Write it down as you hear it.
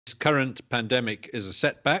current pandemic is a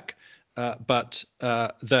setback, but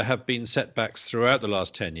there have been setbacks throughout the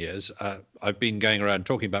last 10 years. I've been going around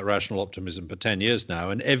talking about rational optimism for 10 years now,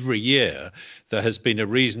 and every year there has been a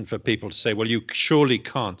reason for people to say, well, you surely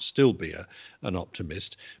can't still be an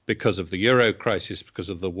optimist because of the euro crisis, because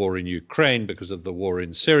of the war in Ukraine, because of the war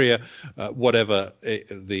in Syria, whatever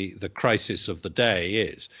the crisis of the day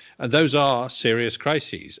is. And those are serious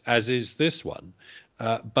crises, as is this one.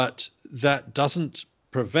 But that doesn't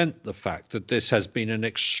prevent the fact that this has been an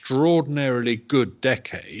extraordinarily good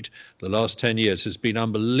decade. The last 10 years has been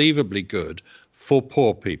unbelievably good for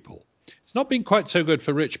poor people. It's not been quite so good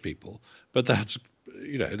for rich people, but that's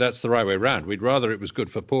the right way around. We'd rather it was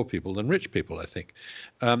good for poor people than rich people, I think.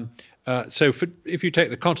 If you take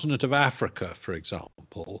the continent of Africa, for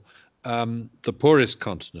example, the poorest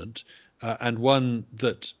continent, and one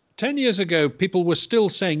that 10 years ago people were still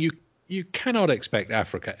saying you cannot expect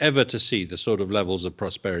Africa ever to see the sort of levels of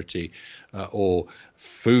prosperity or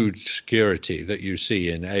food security that you see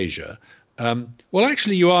in Asia. Well,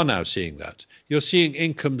 actually, you are now seeing that. You're seeing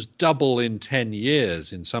incomes double in 10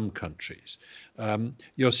 years in some countries.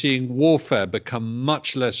 You're seeing warfare become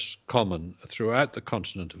much less common throughout the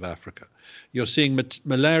continent of Africa. You're seeing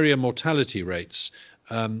malaria mortality rates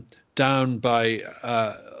down by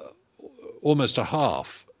almost a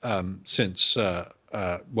half since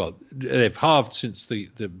they've halved since the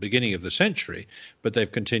beginning of the century, but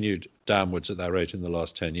they've continued downwards at that rate in the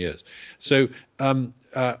last 10 years. So on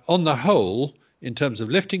the whole, in terms of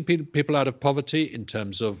lifting people out of poverty, in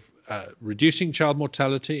terms of reducing child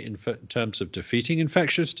mortality, in terms of defeating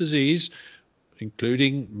infectious disease,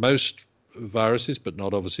 including most viruses, but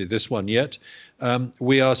not obviously this one yet,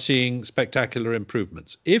 we are seeing spectacular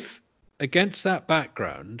improvements. If against that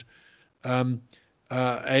background,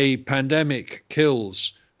 a pandemic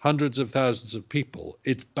kills hundreds of thousands of people,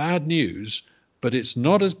 it's bad news, but it's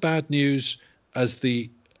not as bad news as the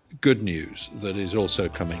good news that is also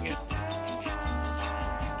coming in.